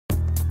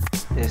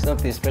There's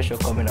something special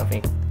coming, I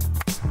think.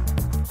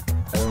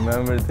 I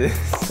remember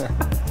this.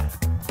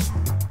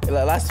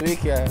 Last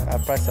week, yeah,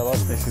 I pressed a lot.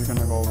 This is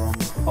gonna go wrong.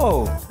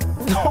 Oh,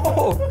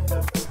 no!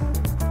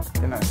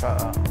 Didn't expect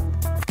that.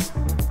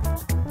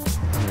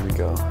 Here we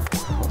go.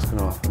 What's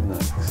gonna happen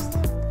next?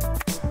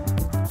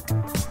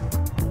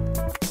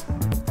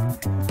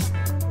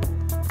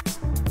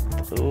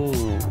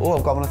 Ooh. Oh,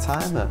 I've got him on a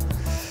timer.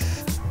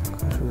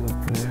 Control the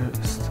player,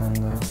 stand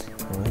out the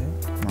play.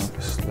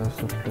 Marcus slaps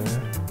the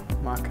player.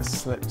 Marcus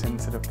slipped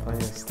into the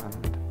player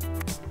stand.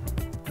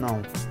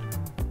 No.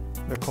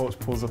 The coach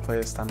pulls the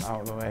player stand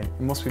out of the way.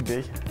 It must be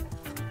B.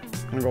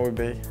 I'm gonna go with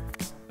B.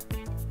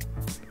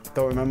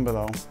 Don't remember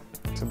though.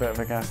 It's a bit of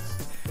a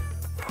guess.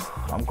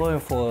 I'm going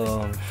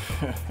for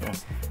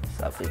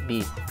start with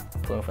B.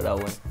 Going for that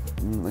one.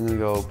 I'm gonna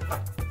go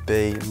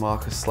B.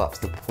 Marcus slaps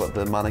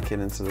the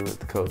mannequin into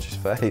the coach's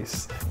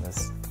face.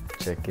 Let's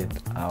check it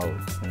out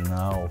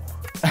now.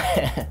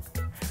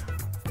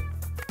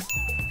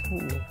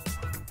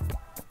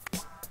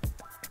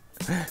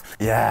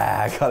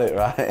 Yeah, I got it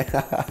right.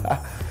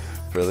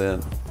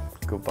 Brilliant.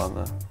 Good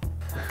banter.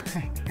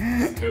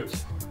 Coach?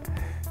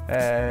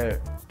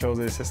 Joe's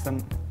the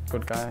assistant.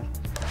 Good guy.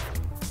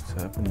 What's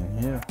happening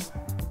here?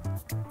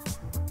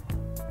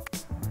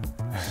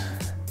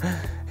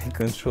 He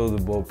controls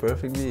the ball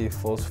perfectly, he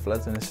falls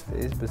flat on his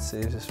face but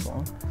saves his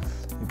phone.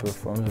 He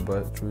performs a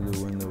bite through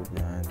the window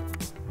behind.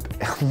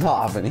 I'm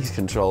not having he's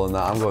controlling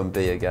that. I'm going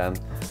B again.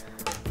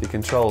 If he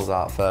controls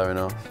that, fair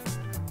enough.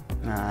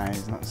 Nah,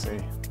 he's not C.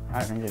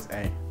 I think it's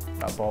A.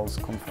 That ball's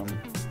come from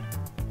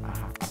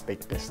a big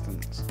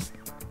distance.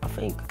 I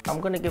think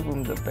I'm gonna give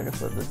him the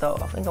benefit of the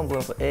doubt. I think I'm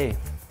going for A.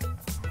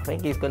 I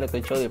think he's gonna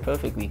control it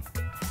perfectly.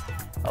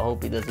 I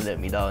hope he doesn't let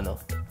me down though.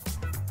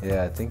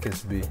 Yeah, I think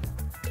it's B.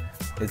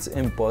 It's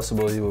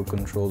impossible he will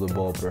control the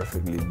ball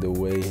perfectly the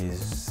way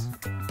he's...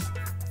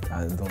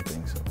 I don't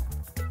think so.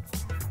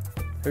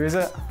 Who is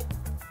it?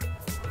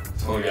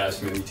 It's one of the guys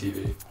from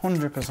TV.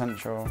 100%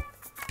 sure.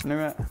 Knew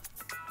it.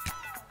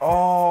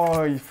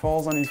 Oh, he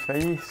falls on his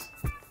face.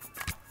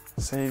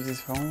 Saves his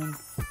phone.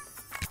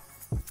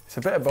 It's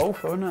a bit of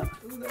both, isn't it?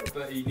 No,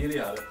 but he nearly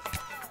had it.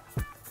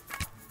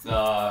 No,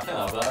 I can't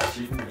have that. That's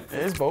cheating. It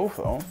is both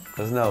though.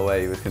 There's no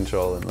way he was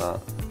controlling that.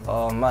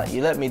 Oh Matt,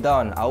 you let me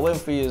down. I went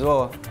for you as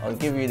well. I'll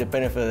give you the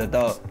benefit of the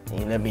doubt.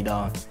 And you let me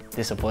down.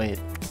 Disappointed.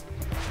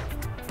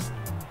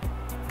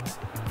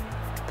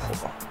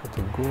 What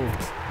a goal.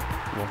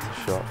 What a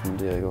shot from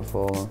Diego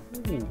Forlan.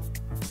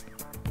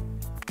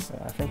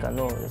 I think I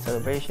know the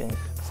celebrations.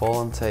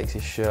 Forlan takes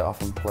his shirt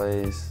off and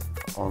plays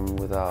on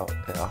without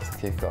it after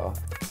kick-off.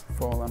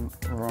 Forlan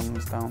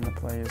runs down the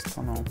player's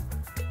tunnel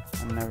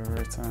and never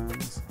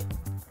returns.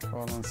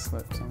 Forlan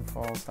slips and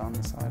falls down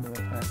the side of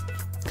the pitch.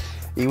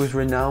 He was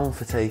renowned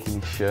for taking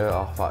his shirt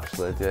off,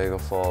 actually, Diego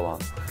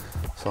Forlan.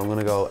 So I'm going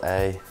to go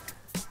A,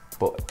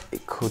 but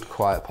it could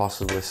quite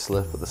possibly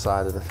slip at the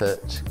side of the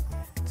pitch.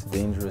 It's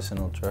dangerous in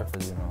Old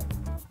Trafford, you know.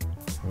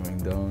 Going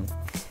down.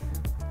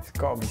 It's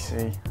got to be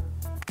C.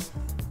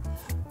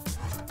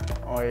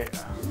 Oh wait.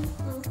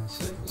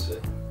 C.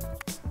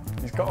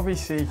 It's got to be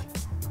C.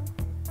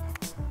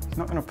 He's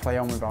not going to play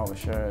on without the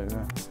shirt, is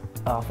it?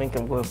 I think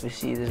I'm going for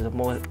C. This is a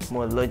more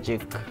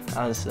logic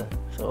answer.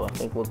 So I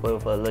think we're going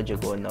for a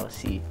logic one now,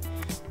 C.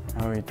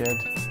 Oh, he did.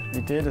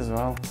 He did as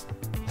well.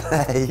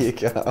 There you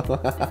go.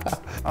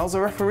 How's the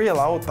referee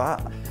allowed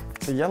that?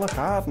 It's a yellow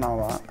card now,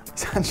 that.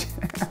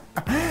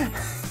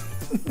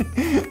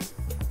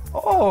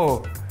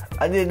 Oh!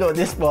 I didn't know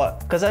this part.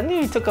 Because I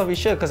knew he took off his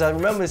shirt because I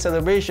remember the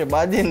celebration, but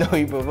I didn't know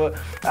he preferred.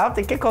 I have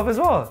to kick off as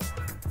well.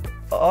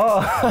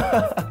 Oh!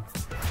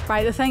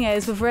 Right, the thing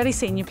is, we've already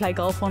seen you play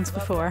golf once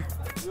before.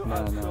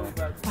 No.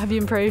 Have you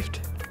improved?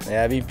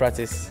 Yeah, I've been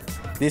practice.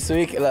 This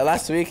week,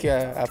 last week,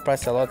 I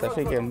practiced a lot. I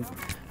think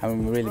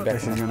I'm really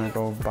This better. is going to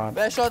go bad.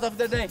 Best shot of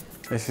the day.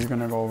 This is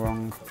going to go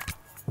wrong.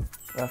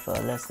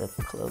 Rafael lets the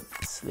club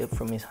slip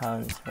from his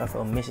hands.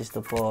 Rafael misses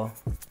the ball.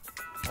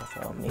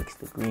 Rafael makes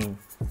the green.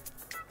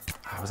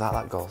 I was at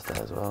that golf day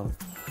as well.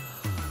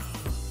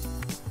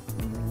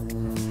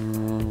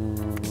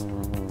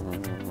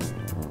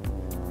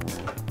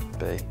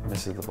 B,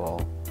 misses the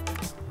ball.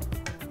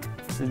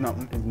 He's not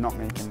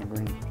making the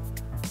green.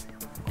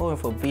 Going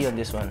for B on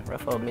this one.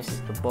 Rafael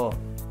misses the ball.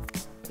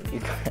 I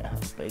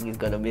think he's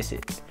gonna miss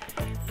it.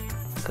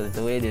 Because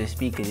the way they were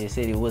speaking, they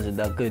said it wasn't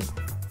that good.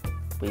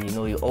 But you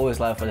know, you always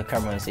lie for the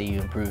camera and say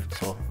you improved.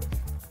 So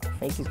I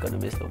think he's gonna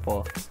miss the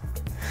ball.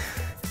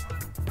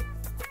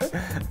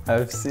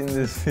 I've seen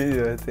this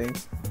video, I think.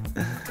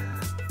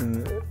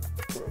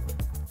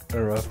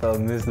 Rafael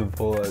missed the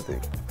ball, I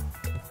think.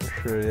 For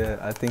sure, yeah.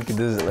 I think he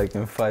does it like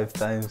in 5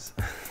 times.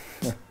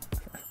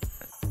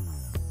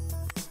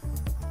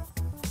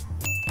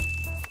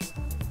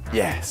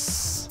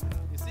 Yes!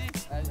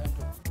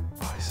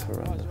 Oh, he's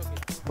horrendous.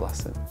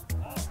 Bless him.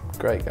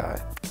 Great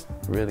guy.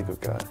 Really good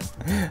guy.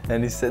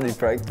 And he said he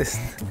practiced.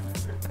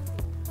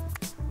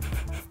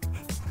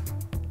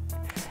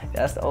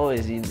 That's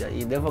always,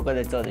 you're never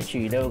gonna tell the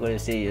truth. You're never gonna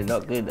say you're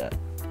not good at.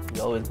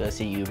 You're always gonna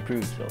say you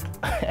improved, so.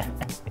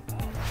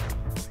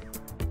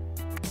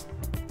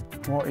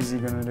 What is he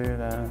gonna do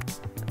there?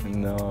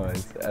 No,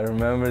 I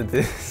remember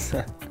this.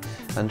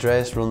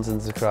 Andreas runs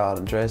into the crowd,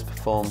 Andreas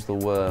performs the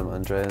worm,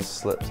 Andreas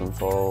slips and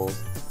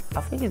falls.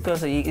 I think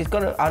he's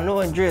gonna. I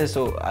know Andreas,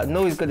 so I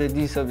know he's gonna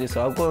do something.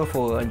 So I'm going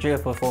for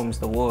Andreas performs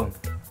the worm.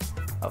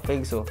 I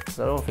think so.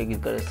 I don't think he's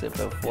gonna slip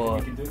and fall.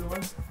 You can do the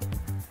one?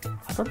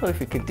 I don't know if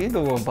he can do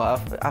the one,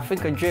 but I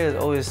think Andreas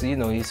always, you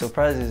know, he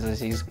surprises us.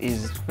 He's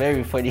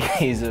very funny.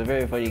 He's a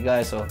very funny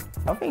guy. So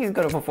I think he's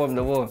gonna perform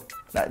the one.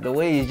 Like the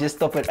way he's just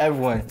stopping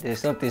everyone. There's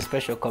something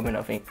special coming.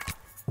 I think.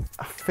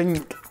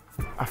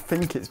 I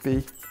think it's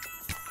B.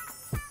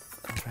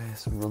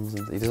 Andreas runs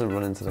into, he doesn't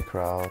run into the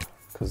crowd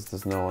because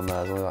there's no one there,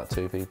 there's only like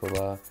 2 people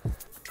there.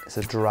 It's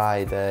a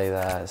dry day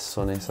there, it's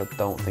sunny, so I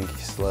don't think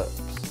he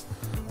slips.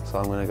 So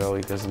I'm gonna go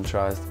he does and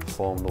tries to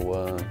perform the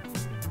worm.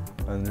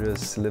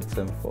 Andreas slips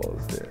and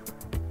falls there.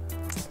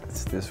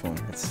 It's this one,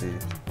 let's see.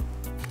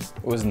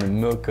 It was in the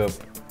milk cup.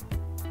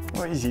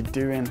 What is he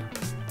doing?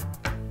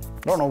 I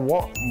don't know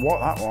what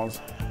that was.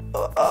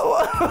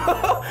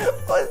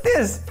 What's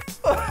this?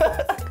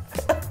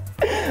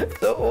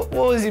 So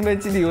what was he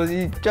meant to do? Was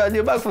he trying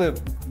to do a backflip?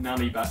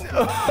 Nanny back.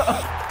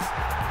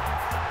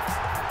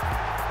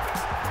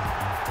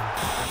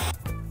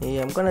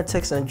 Yeah, I'm gonna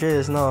text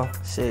Andreas now.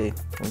 Say,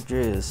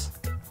 Andreas,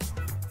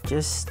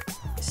 just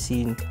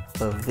seen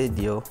a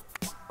video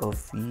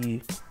of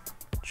you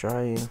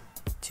trying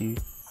to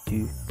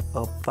do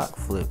a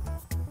backflip.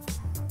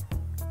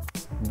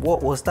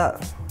 What was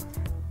that?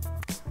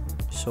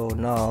 So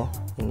now,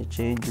 in the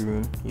change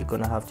room, you're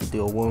gonna have to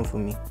do a worm for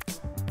me.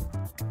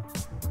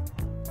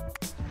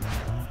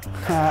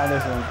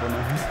 This one's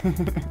funny.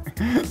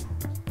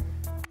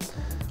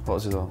 What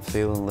was it on?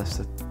 Phelan lifts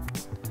a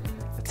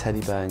teddy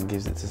bear and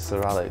gives it to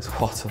Sir Alex.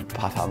 What a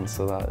bad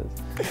answer that is.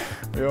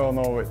 We all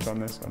know which one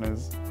this one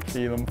is.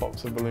 Phelan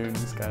pops a balloon and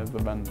scares the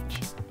bench.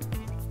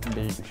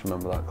 B. Just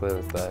remember that clear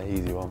as day,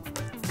 easy one.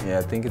 Yeah,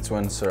 I think it's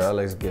when Sir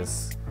Alex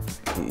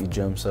he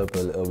jumps up a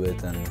little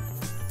bit and...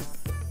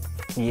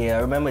 Yeah,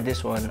 I remember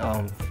this one.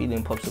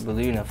 Feeling pops a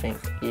balloon, I think.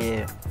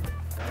 Yeah.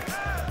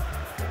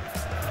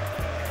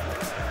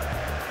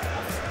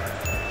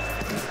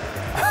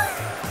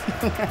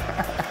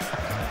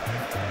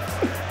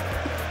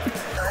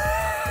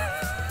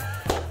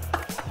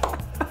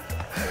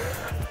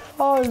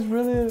 Oh, it's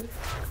brilliant.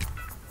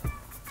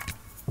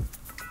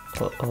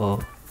 Uh-oh.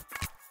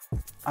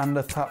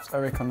 Ander taps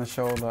Eric on the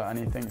shoulder and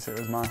he thinks it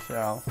was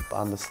Martial.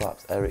 Ander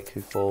slaps Eric who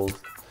falls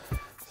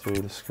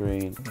through the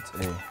screen. It's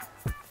A.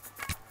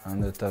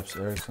 Ander taps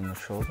Eric on the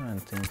shoulder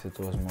and thinks it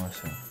was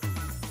Marcel.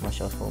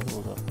 Martial's phone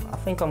goes up. I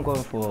think I'm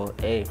going for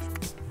A.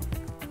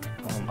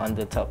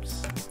 Ander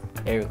taps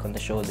Eric on the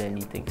shoulder and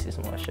he thinks it's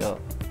Martial.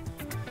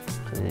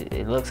 Cause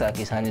it looks like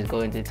his hand is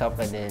going to the top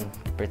and then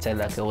pretend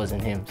like it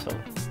wasn't him. So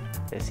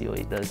let's see what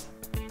he does.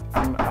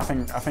 And I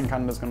think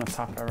Ander's gonna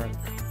tap Eric.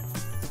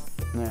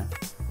 Yeah,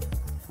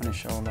 on his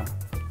shoulder.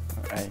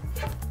 A.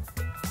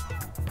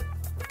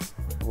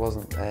 It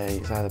wasn't A,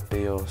 it's either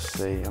B or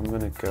C. I'm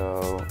gonna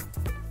go.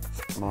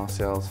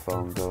 Martial's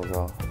phone goes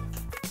off.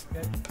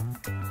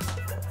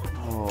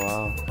 Oh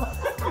wow.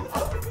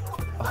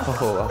 Oh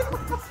wow.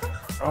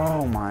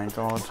 Oh my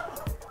god.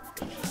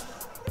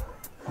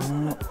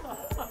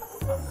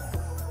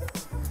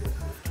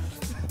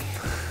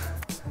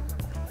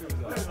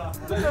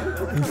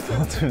 He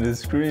fell through the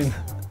screen.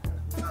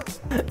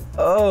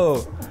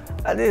 Oh,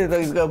 I didn't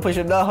think he was gonna push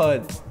him that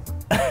hard.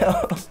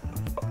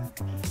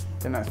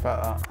 Didn't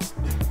expect that.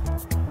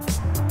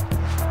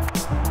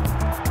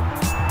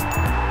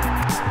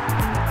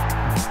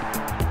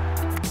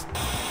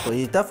 But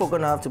he's definitely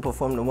gonna have to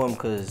perform the one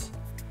because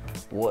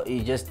what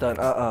he just done,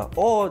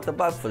 or the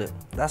backflip,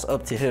 that's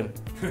up to him.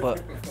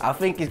 But I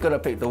think he's gonna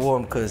pick the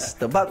worm because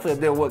the backflip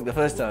didn't work the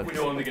first time. We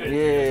don't want to get it.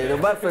 Yeah,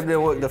 the backflip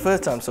didn't work the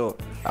first time, so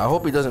I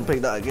hope he doesn't pick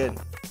that again.